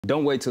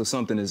Don't wait till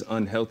something is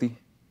unhealthy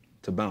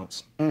to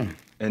bounce.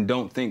 And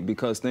don't think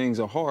because things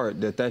are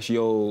hard that that's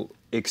your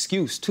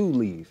excuse to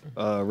leave.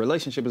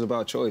 Relationship is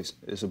about choice.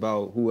 It's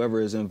about whoever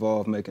is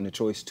involved making the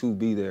choice to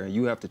be there. And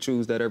you have to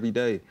choose that every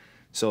day.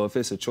 So if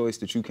it's a choice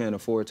that you can't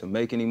afford to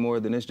make anymore,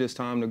 then it's just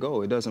time to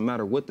go. It doesn't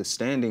matter what the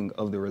standing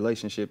of the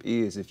relationship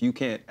is. If you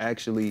can't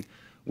actually,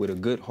 with a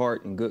good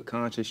heart and good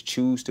conscience,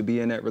 choose to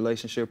be in that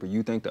relationship, or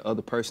you think the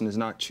other person is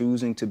not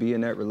choosing to be in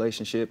that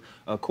relationship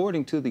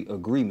according to the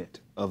agreement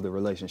of the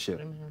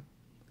relationship,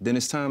 then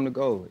it's time to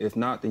go. If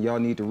not, then y'all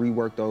need to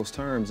rework those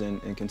terms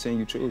and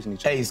continue choosing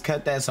each other. Hey,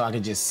 cut that so I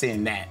can just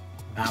send that.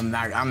 I'm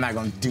not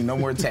gonna do no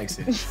more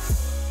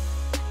texting.